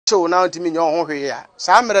chew now to me your here.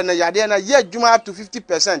 Some na yadena ye juma up to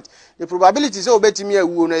 50%. The probability is obetimi a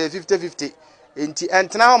wu na 50-50. Enti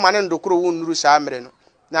entena man ndokro wu nuru samre no.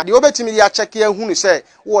 Na de obetimi ya check ye hunu say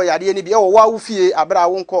wo yade ni bi e wo wa wo fie abra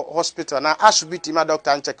wo nko hospital na asubiti ma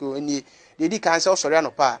doctor check oni de di kan say osori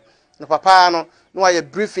anopa no papa no no aye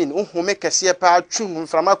briefing uhome kese pa twum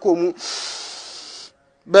mframa ko mu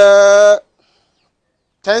be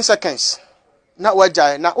 10 seconds na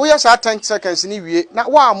wajai na oya sa 10 seconds ni wie na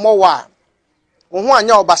wa mowa wo ho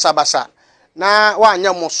anya obasa basa na wa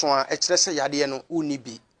anya moso a e kire se yade no uni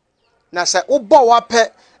bi na se ubo wa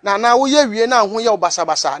pe na wo ye wie na ho ye obasa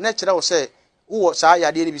basa na kire wo se wo sa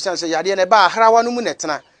yade ni bi san se yade na ba harawa no mu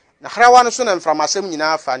netena na harawa no so na mframasem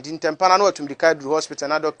nyina fa ndi ntempana na watumdika dru hospital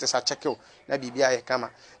na doctors a check na bibia ye kama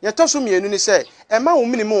ye to so mienu ni se e ma wo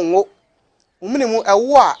minimu ngo uminimu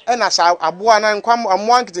ewo a na sa aboa na nkwam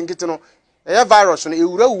amoa nkitikiti no e virus no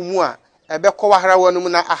ewura wumu a ebe kowa harawa no mu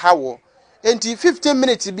na ahawo enti 15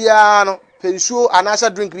 minutes bia no pensuo anasa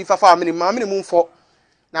drink bi fafa minimu mfo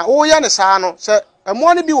na wo ya ne sa no se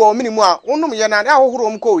emo no bi wo minimu a wonum ye na ahohoro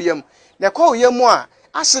m ko yam na ko yam a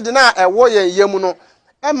aside na ewo ye yam no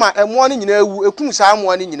ema emo no nyina ewu ekun sa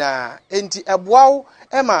amo no nyina enti eboawo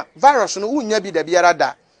ema virus no unya bi da biara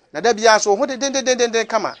da na da bia so ho de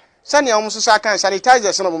kama sani awon so kan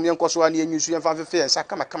sanitizers no mum yenkoso ani anyusu yemfa fefe yensa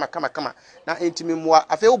kama na entimi moa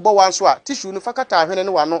afi wo bo wan so a tissue no fakata ahwene ne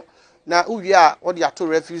wano na uwie a wo de ato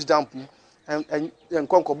refuse dump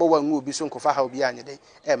enkonko bo wan obi so nkofa ha obi anye dai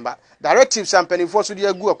emba directives ampani fo so de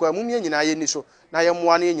agu akwa mum nyina ye ni so na ye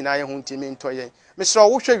moa ne nyina ye ho ntimi ntoye mesro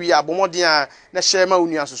wo hwe wi abomoden a na shema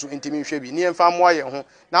unua so ntimi hwe bi ne yemfa moa ye ho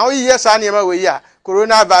na wo yiye sa ne ma we yi a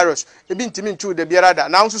coronavirus ebi ntimi ntu de biara da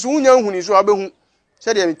na nso wunya huni so abehu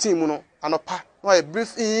said the team no anopa no a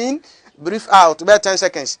brief in brief out about 10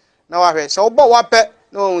 seconds now I so obo wape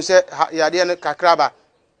no say yade no kakraba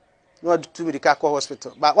no to me the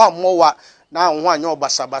hospital but one more na ho anya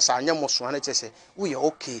obasa anya moso na chese we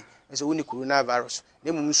okay so we ni coronavirus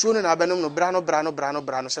dem musuo no na abenom no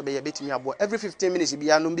bra no se be ye betimi abo every 15 minutes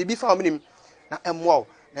bia no bibi fa ominim na emwo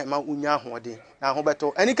na ma unya hoden na ho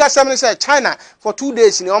beto anika sem say China for 2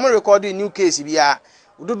 days ni o recording new case bia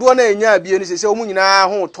dodo na enya bie ni sese omu nyina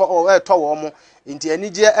ho to wo mo nti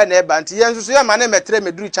anije na eba nti yenso so ye ma na metre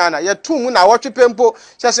meduru China ye tum na wotwepempo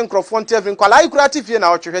sese nkrofo nte afin kwala ikuratifie na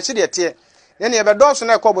wotwehwe se de te ne ye be doso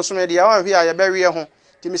na ekobo so me de ya wan hwe a ye be we ho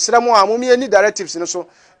ti misramo a mum ye ni directives no so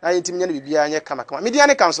na ye ntimi nya na bibia anye kama media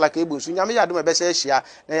ne council ka ebu so nyame ya do me be se ahia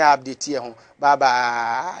na ya update ye ho bye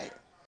bye.